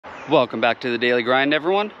Welcome back to the Daily Grind,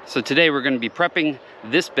 everyone. So today we're going to be prepping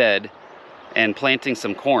this bed and planting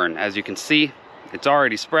some corn. As you can see, it's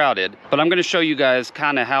already sprouted, but I'm going to show you guys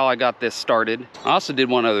kind of how I got this started. I also did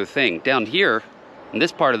one other thing. Down here, in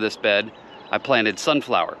this part of this bed, I planted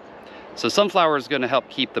sunflower. So sunflower is going to help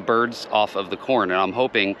keep the birds off of the corn, and I'm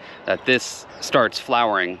hoping that this starts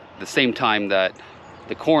flowering the same time that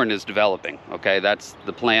the corn is developing. Okay, that's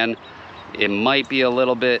the plan. It might be a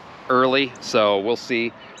little bit early, so we'll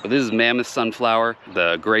see. But this is mammoth sunflower,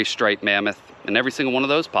 the gray striped mammoth, and every single one of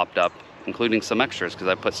those popped up, including some extras because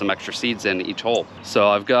I put some extra seeds in each hole. So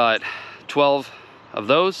I've got 12 of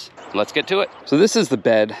those. Let's get to it. So this is the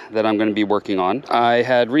bed that I'm going to be working on. I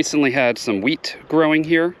had recently had some wheat growing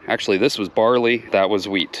here. Actually, this was barley, that was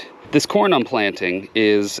wheat. This corn I'm planting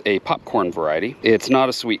is a popcorn variety. It's not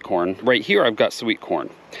a sweet corn. Right here I've got sweet corn.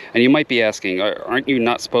 And you might be asking, aren't you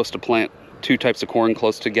not supposed to plant two types of corn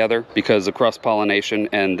close together because of cross-pollination?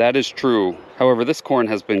 And that is true. However, this corn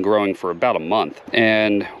has been growing for about a month,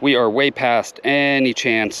 and we are way past any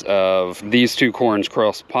chance of these two corns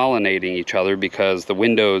cross-pollinating each other because the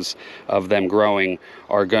windows of them growing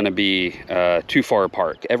are going to be too far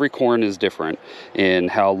apart. Every corn is different in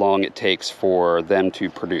how long it takes for them to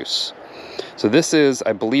produce. So this is,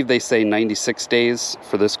 I believe they say 96 days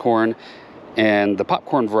for this corn, and the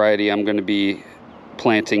popcorn variety I'm going to be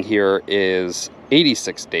planting here is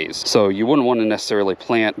 86 days. So you wouldn't want to necessarily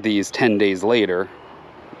plant these 10 days later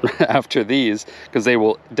after these, because they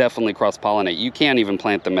will definitely cross-pollinate. You can't even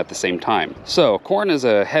plant them at the same time. So corn is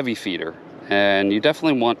a heavy feeder, and you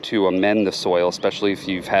definitely want to amend the soil, especially if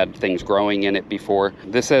you've had things growing in it before.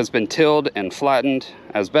 This has been tilled and flattened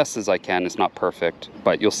as best as I can. It's not perfect,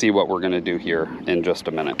 but you'll see what we're going to do here in just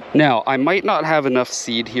a minute. Now, I might not have enough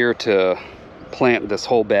seed here to plant this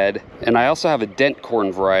whole bed, and I also have a dent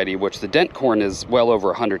corn variety, which the dent corn is well over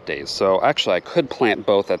 100 days. So actually I could plant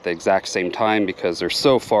both at the exact same time because they're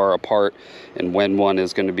so far apart and when one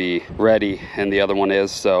is going to be ready and the other one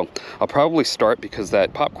is. So I'll probably start, because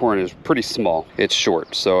that popcorn is pretty small, it's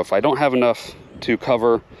short. So if I don't have enough to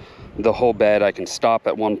cover the whole bed, I can stop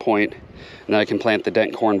at one point, and then I can plant the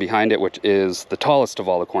dent corn behind it, which is the tallest of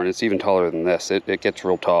all the corn. It's even taller than this. It gets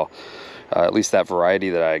real tall. At least that variety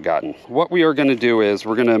that I had gotten. What we are going to do is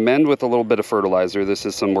we're going to amend with a little bit of fertilizer. This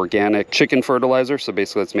is some organic chicken fertilizer, so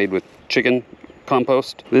basically it's made with chicken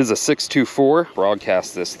compost. This is a 624.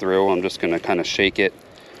 Broadcast this through. I'm just going to kind of shake it.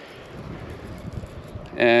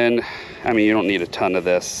 And I mean, you don't need a ton of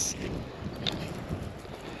this.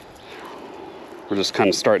 We're just kind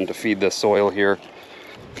of starting to feed this soil here.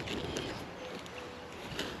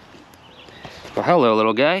 Well, hello,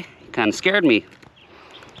 little guy. You kind of scared me.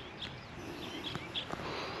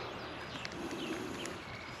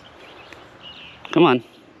 Come on.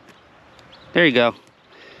 There you go.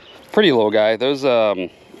 Pretty little guy. Those are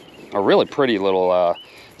really pretty little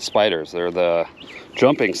spiders. They're the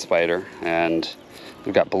jumping spider, and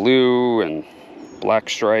they've got blue and black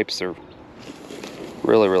stripes. They're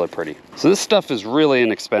really, really pretty. So this stuff is really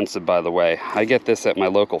inexpensive, by the way. I get this at my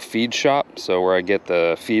local feed shop, so where I get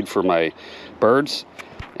the feed for my birds.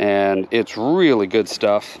 And it's really good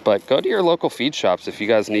stuff. But go to your local feed shops if you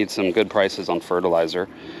guys need some good prices on fertilizer.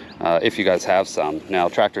 If you guys have some. Now,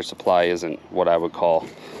 Tractor Supply isn't what I would call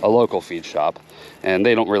a local feed shop, and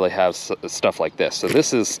they don't really have stuff like this. So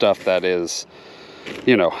this is stuff that is,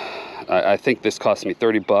 you know, I think this cost me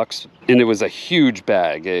 30 bucks, and it was a huge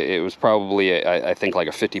bag. It was probably, I think, like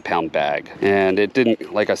a 50-pound bag. And it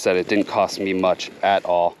didn't, like I said, it didn't cost me much at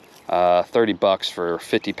all. 30 bucks for a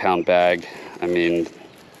 50-pound bag. I mean,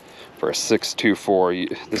 for a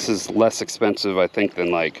 624, this is less expensive, I think,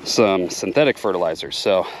 than like some synthetic fertilizers.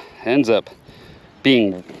 So it ends up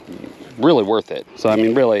being really worth it. So I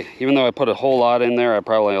mean, really, even though I put a whole lot in there, I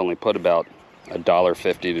probably only put about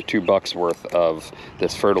 $1.50 to $2 worth of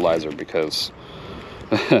this fertilizer, because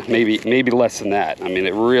maybe less than that. I mean,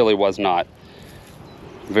 it really was not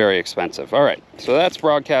very expensive. All right, so that's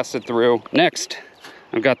broadcasted through. Next,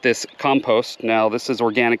 I've got this compost. Now, this is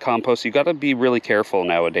organic compost. You got to be really careful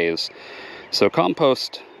nowadays. So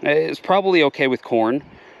compost is probably okay with corn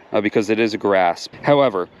because it is a grass.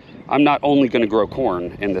 However, I'm not only going to grow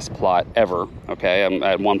corn in this plot ever, okay?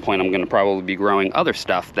 At one point, I'm going to probably be growing other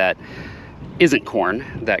stuff that isn't corn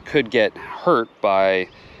that could get hurt by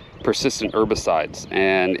persistent herbicides.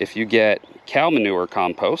 And if you get cow manure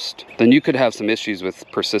compost, then you could have some issues with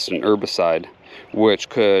persistent herbicide, which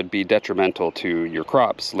could be detrimental to your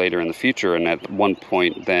crops later in the future. And at one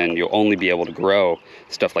point, then you'll only be able to grow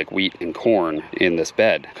stuff like wheat and corn in this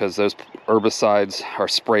bed, because those herbicides are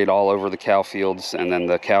sprayed all over the cow fields, and then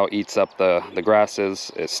the cow eats up the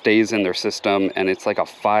grasses. It stays in their system, and it's like a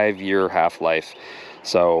 5-year half-life.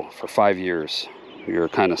 So for 5 years, you're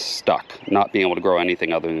kind of stuck, not being able to grow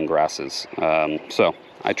anything other than grasses. So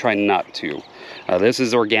I try not to. This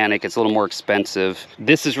is organic, it's a little more expensive.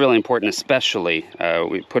 This is really important, especially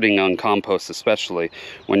putting on compost, especially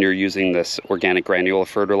when you're using this organic granular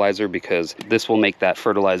fertilizer, because this will make that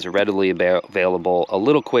fertilizer readily available a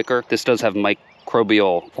little quicker. This does have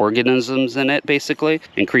microbial organisms in it, basically.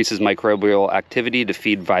 Increases microbial activity to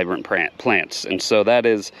feed vibrant plants. And so that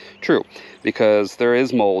is true, because there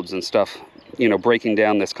is molds and stuff, you know, breaking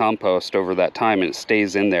down this compost over that time, and it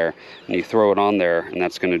stays in there, and you throw it on there, and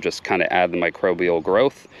that's going to just kind of add the microbial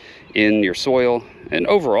growth in your soil. And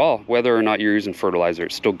overall, whether or not you're using fertilizer,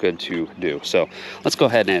 it's still good to do. So let's go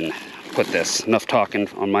ahead and put this. Enough talking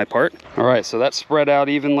on my part. All right, so that's spread out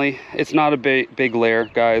evenly. It's not a big layer,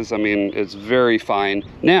 guys. I mean, it's very fine.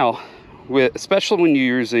 Now, especially when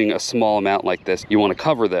you're using a small amount like this, you want to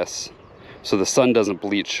cover this so the sun doesn't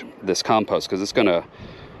bleach this compost, because it's going to,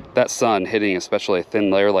 that sun hitting especially a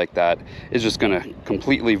thin layer like that is just going to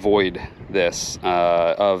completely void this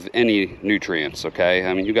of any nutrients. Okay,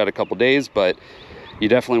 I mean, you got a couple days, but you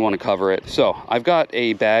definitely want to cover it. So I've got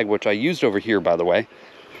a bag, which I used over here, by the way,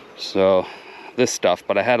 so this stuff,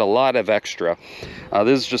 but I had a lot of extra.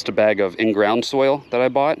 This is just a bag of in-ground soil that I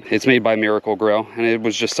bought. It's made by Miracle Grow, and it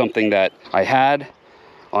was just something that I had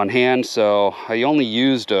on hand, so I only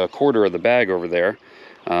used a quarter of the bag over there.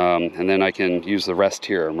 And then I can use the rest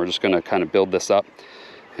here, and we're just going to kind of build this up,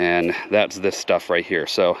 and that's this stuff right here.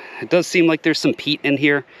 So it does seem like there's some peat in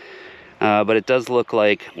here, but it does look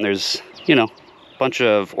like there's, you know, a bunch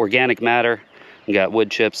of organic matter. You got wood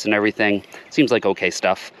chips and everything. Seems like okay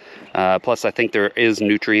stuff. Plus I think there is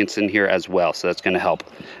nutrients in here as well, so that's going to help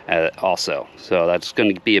also. So that's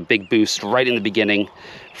going to be a big boost right in the beginning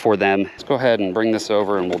for them. Let's go ahead and bring this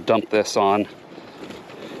over, and we'll dump this on.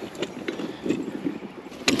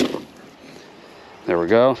 There we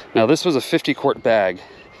go. Now this was a 50-quart bag,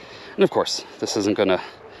 and of course this isn't going to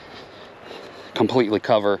completely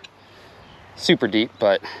cover super deep,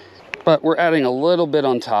 but we're adding a little bit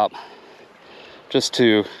on top just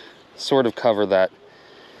to sort of cover that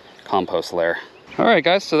compost layer. All right,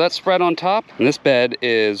 guys, so that's spread on top, and this bed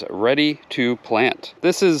is ready to plant.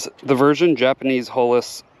 This is the version Japanese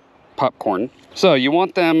Holus popcorn. So you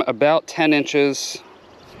want them about 10 inches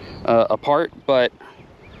apart, but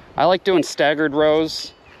I like doing staggered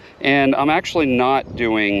rows, and I'm actually not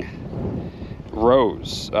doing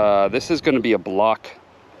rows. This is going to be a block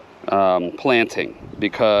planting,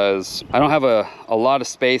 because I don't have a lot of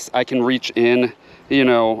space. I can reach in, you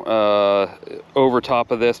know, over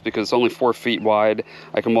top of this, because it's only 4 feet wide.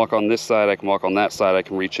 I can walk on this side, I can walk on that side, I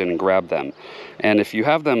can reach in and grab them. And if you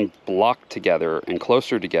have them blocked together and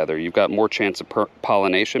closer together, you've got more chance of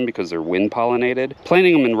pollination, because they're wind pollinated.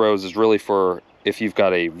 Planting them in rows is really for if you've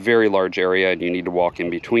got a very large area and you need to walk in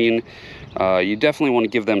between. You definitely want to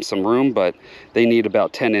give them some room, but they need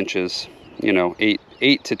about 10 inches, you know,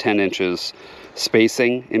 8 to 10 inches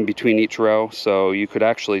spacing in between each row. So you could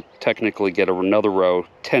actually technically get another row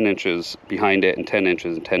 10 inches behind it, and 10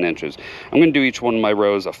 inches and 10 inches. I'm going to do each one of my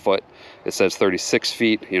rows a foot. It says 36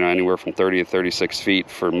 feet, you know, anywhere from 30 to 36 feet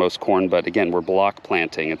for most corn. But again, we're block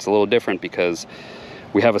planting. It's a little different because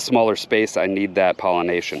we have a smaller space. I need that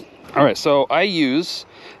pollination. All right, so I use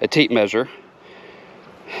a tape measure,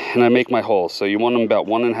 and I make my holes. So you want them about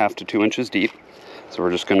 1.5 to 2 inches deep. So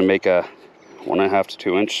we're just going to make a 1.5 to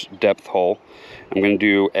 2 inch depth hole. I'm going to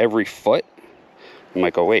do every foot. You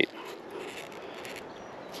might go, wait,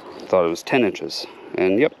 I thought it was 10 inches.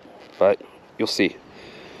 And yep, but you'll see.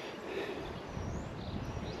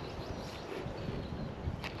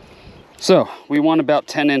 So we want about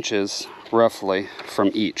 10 inches roughly from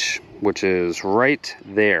each, which is right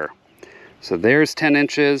there. So there's 10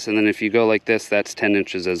 inches, and then if you go like this, that's 10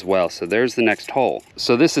 inches as well. So there's the next hole.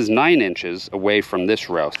 So this is 9 inches away from this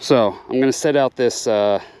row. So I'm gonna set out this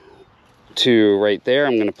to right there.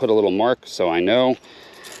 I'm gonna put a little mark so I know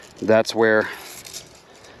that's where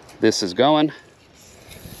this is going.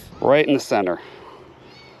 Right in the center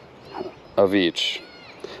of each.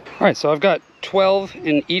 All right, so I've got 12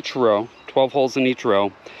 in each row, 12 holes in each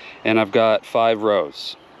row, and I've got 5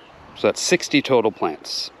 rows. So that's 60 total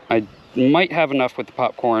plants. I might have enough with the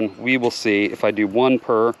popcorn. We will see if I do 1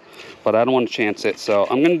 per, but I don't want to chance it. So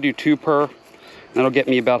I'm going to do 2 per. That'll get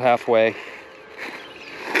me about halfway.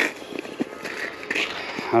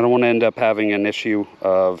 I don't want to end up having an issue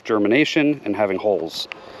of germination and having holes.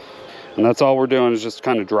 And that's all we're doing, is just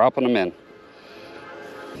kind of dropping them in.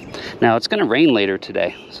 Now it's going to rain later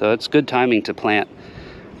today, so it's good timing to plant.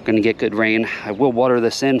 I'm going to get good rain. I will water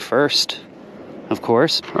this in first, of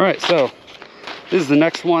course. All right, so this is the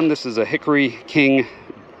next one. This is a Hickory King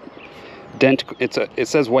dent. It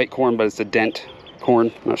says white corn, but it's a dent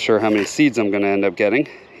corn. Not sure how many seeds I'm going to end up getting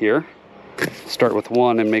here. Start with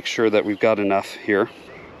one and make sure that we've got enough here.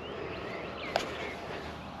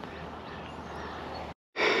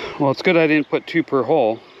 Well, it's good I didn't put 2 per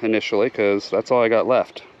hole initially, because that's all I got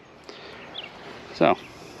left. So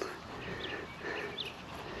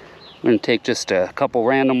I'm going to take just a couple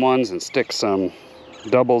random ones and stick some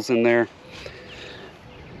doubles in there.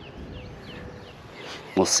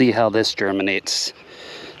 We'll see how this germinates.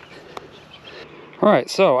 All right,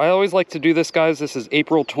 so I always like to do this, guys. This is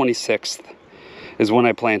April 26th is when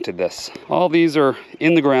I planted this. All these are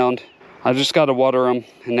in the ground. I just got to water them,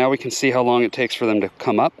 and now we can see how long it takes for them to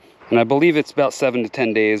come up. And I believe it's about 7 to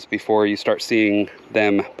 10 days before you start seeing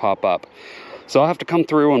them pop up. So I'll have to come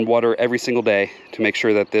through and water every single day to make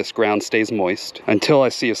sure that this ground stays moist until I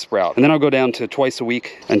see a sprout. And then I'll go down to twice a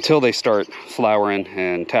week until they start flowering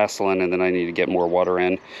and tasseling, and then I need to get more water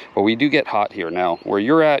in. But we do get hot here now. Where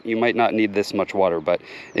you're at, you might not need this much water, but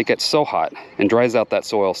it gets so hot and dries out that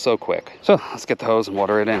soil so quick. So let's get the hose and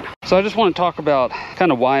water it in. So I just want to talk about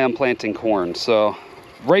kind of why I'm planting corn. So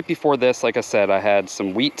right before this, like I said, I had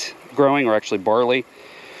some wheat growing, or actually barley.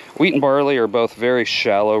 Wheat and barley are both very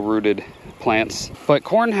shallow rooted plants, but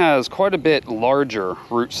corn has quite a bit larger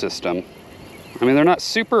root system. I mean, they're not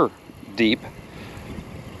super deep,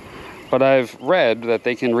 but I've read that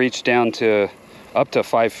they can reach down to up to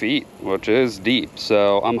 5 feet, which is deep.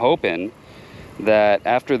 So I'm hoping that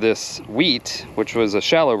after this wheat, which was a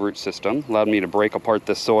shallow root system, allowed me to break apart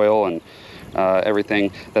the soil and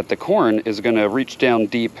everything, that the corn is going to reach down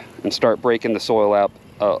deep and start breaking the soil out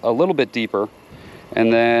a little bit deeper.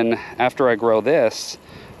 And then after I grow this,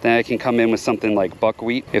 then I can come in with something like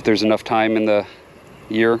buckwheat, if there's enough time in the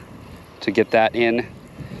year to get that in,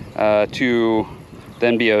 to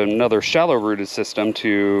then be another shallow rooted system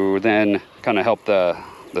to then kind of help the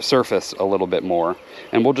surface a little bit more.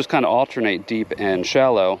 And we'll just kind of alternate deep and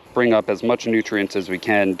shallow, bring up as much nutrients as we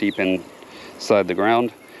can deep inside the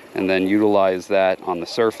ground, and then utilize that on the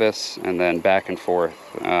surface, and then back and forth.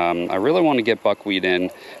 I really want to get buckwheat in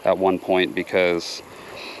at one point because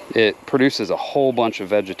it produces a whole bunch of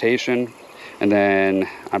vegetation, and then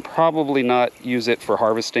I'm probably not use it for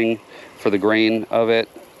harvesting for the grain of it.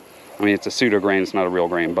 I mean, it's a pseudo grain, it's not a real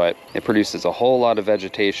grain, but it produces a whole lot of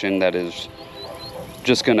vegetation that is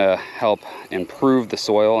just gonna help improve the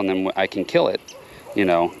soil, and then I can kill it, you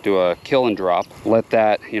know, do a kill and drop, let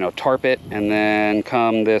that, you know, tarp it, and then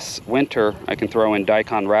come this winter, I can throw in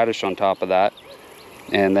daikon radish on top of that,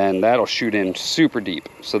 and then that'll shoot in super deep.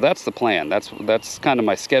 So that's the plan. That's kind of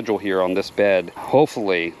my schedule here on this bed.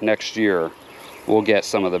 Hopefully next year we'll get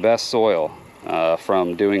some of the best soil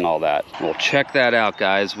from doing all that. Well, check that out,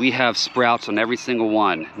 guys. We have sprouts on every single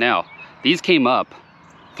one. Now, these came up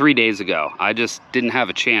 3 days ago. I just didn't have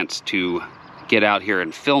a chance to get out here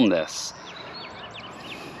and film this.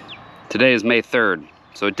 Today is May 3rd,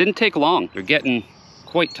 so it didn't take long. They're getting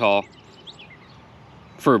quite tall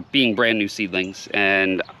for being brand new seedlings,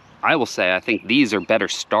 and I will say I think these are better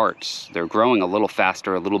starts. They're growing a little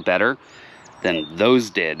faster, a little better than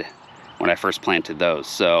those did when I first planted those.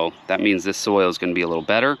 So that means this soil is going to be a little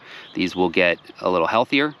better. These will get a little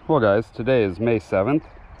healthier. Well, guys, today is May 7th,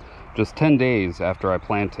 just 10 days after I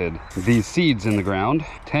planted these seeds in the ground.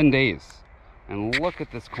 10 days, and look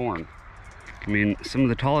at this corn. I mean, some of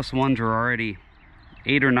the tallest ones are already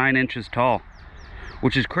 8 or 9 inches tall,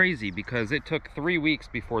 which is crazy because it took 3 weeks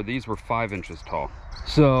before these were 5 inches tall.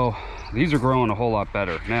 So these are growing a whole lot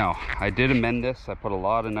better. Now, I did amend this. I put a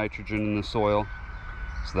lot of nitrogen in the soil,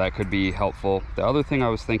 so that could be helpful. The other thing I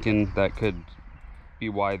was thinking that could be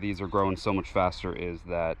why these are growing so much faster is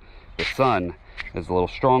that the sun is a little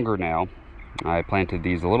stronger now. I planted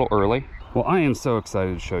these a little early. Well, I am so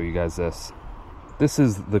excited to show you guys this. This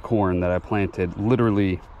is the corn that I planted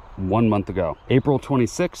literally 1 month ago, April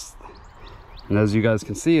 26th. And as you guys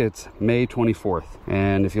can see, it's May 24th.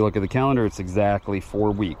 And if you look at the calendar, it's exactly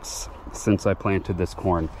 4 weeks since I planted this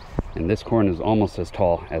corn. And this corn is almost as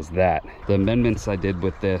tall as that. The amendments I did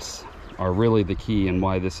with this are really the key in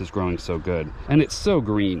why this is growing so good. And it's so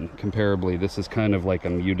green comparably. This is kind of like a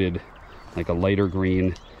muted, like a lighter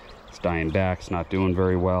green. It's dying back, it's not doing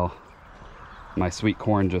very well. My sweet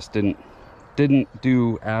corn just didn't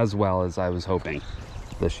do as well as I was hoping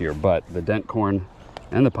this year, but the dent corn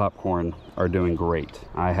and the popcorn are doing great.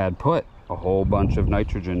 I had put a whole bunch of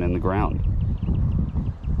nitrogen in the ground,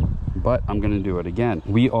 but I'm gonna do it again.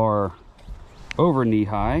 We are over knee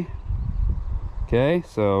high. Okay,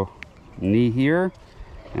 so knee here,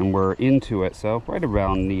 and we're into it. So right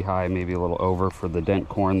around knee high, maybe a little over for the dent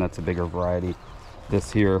corn. That's a bigger variety.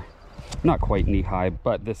 This here, not quite knee high,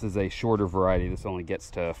 but this is a shorter variety. This only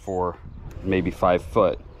gets to maybe 5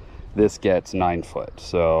 foot. This gets 9 foot.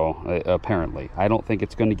 So apparently, I don't think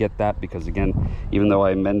it's going to get that, because again, even though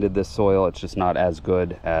I amended this soil, it's just not as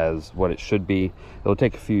good as what it should be. It'll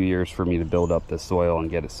take a few years for me to build up this soil and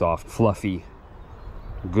get it soft, fluffy,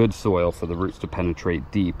 good soil for the roots to penetrate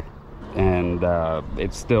deep. And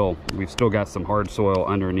we've still got some hard soil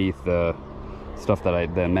underneath the stuff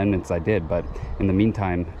that the amendments I did, but in the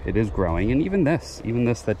meantime, it is growing. And even this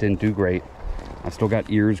that didn't do great, I still got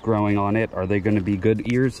ears growing on it. Are they going to be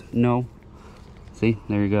good ears? No. See,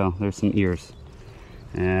 there you go. There's some ears.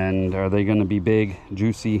 And are they going to be big,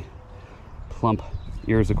 juicy, plump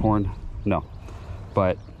ears of corn? No.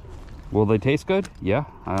 But will they taste good? Yeah,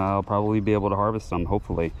 I'll probably be able to harvest some,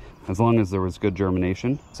 hopefully, as long as there was good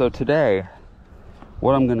germination. So today,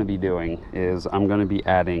 what I'm going to be doing is I'm going to be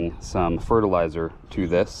adding some fertilizer to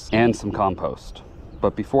this and some compost.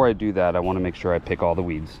 But before I do that, I want to make sure I pick all the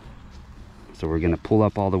weeds. So we're going to pull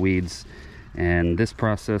up all the weeds, and this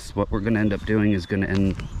process, what we're going to end up doing is going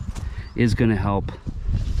to help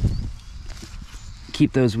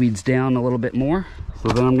keep those weeds down a little bit more. So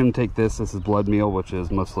then I'm going to take this is blood meal, which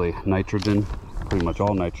is mostly nitrogen, pretty much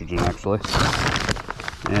all nitrogen actually,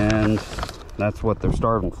 and that's what they're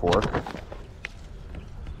starving for.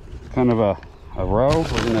 Kind of a row.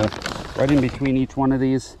 We're going to, right in between each one of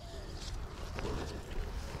these.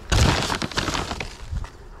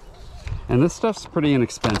 And this stuff's pretty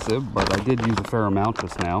inexpensive, but I did use a fair amount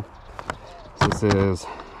just now. This is,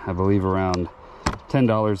 I believe, around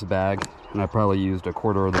 $10 a bag, and I probably used a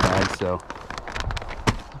quarter of the bag, so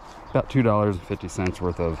about $2.50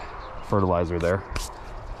 worth of fertilizer there.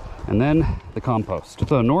 And then the compost.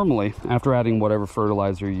 So normally, after adding whatever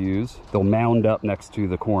fertilizer you use, they'll mound up next to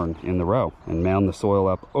the corn in the row and mound the soil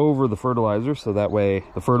up over the fertilizer, so that way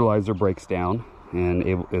the fertilizer breaks down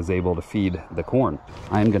and is able to feed the corn.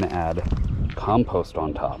 I'm going to add compost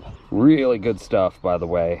on top. Really good stuff, by the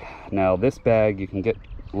way. Now this bag, you can get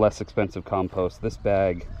less expensive compost. This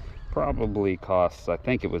bag probably costs, I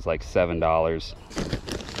think it was like $7.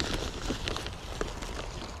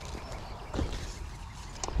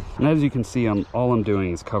 And as you can see, all I'm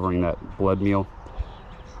doing is covering that blood meal.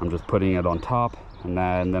 I'm just putting it on top, and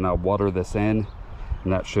then I'll water this in,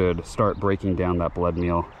 and that should start breaking down that blood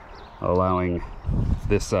meal, allowing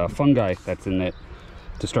this fungi that's in it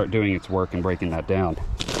to start doing its work and breaking that down.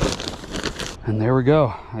 And there we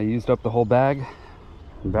go. I used up the whole bag,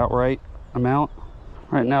 about right amount.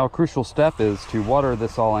 Right now, a crucial step is to water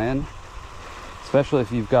this all in, especially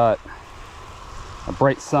if you've got a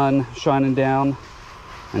bright sun shining down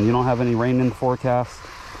and you don't have any rain in the forecast.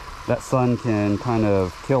 That sun can kind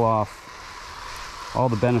of kill off all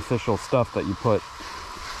the beneficial stuff that you put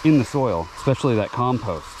in the soil, especially that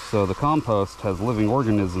compost. So the compost has living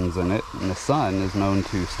organisms in it, and the sun is known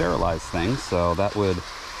to sterilize things, so that would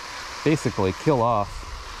basically kill off,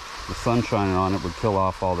 the sun shining on it would kill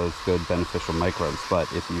off all those good beneficial microbes.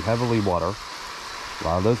 But if you heavily water, a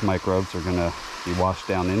lot of those microbes are going to be washed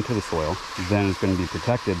down into the soil. Then it's going to be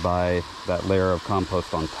protected by that layer of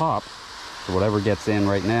compost on top. So whatever gets in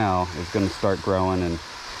right now is going to start growing and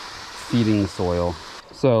feeding the soil.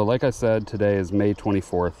 So like I said, today is May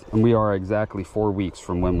 24th, and we are exactly 4 weeks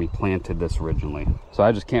from when we planted this originally. So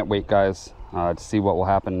I just can't wait, guys, to see what will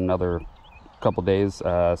happen in another couple days.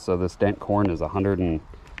 So this dent corn is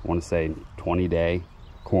 20-day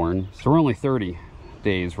corn. So we're only 30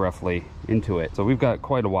 days roughly into it. So we've got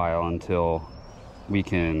quite a while until we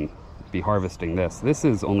can be harvesting this. This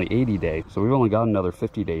is only 80 days, so we've only got another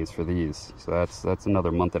 50 days for these. So that's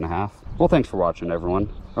another month and a half. Well, thanks for watching,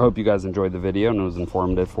 everyone. I hope you guys enjoyed the video and it was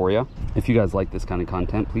informative for you. If you guys like this kind of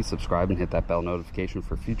content, please subscribe and hit that bell notification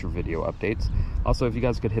for future video updates. Also, if you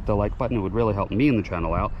guys could hit the like button, it would really help me and the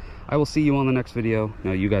channel out. I will see you on the next video.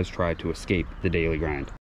 Now you guys try to escape the daily grind.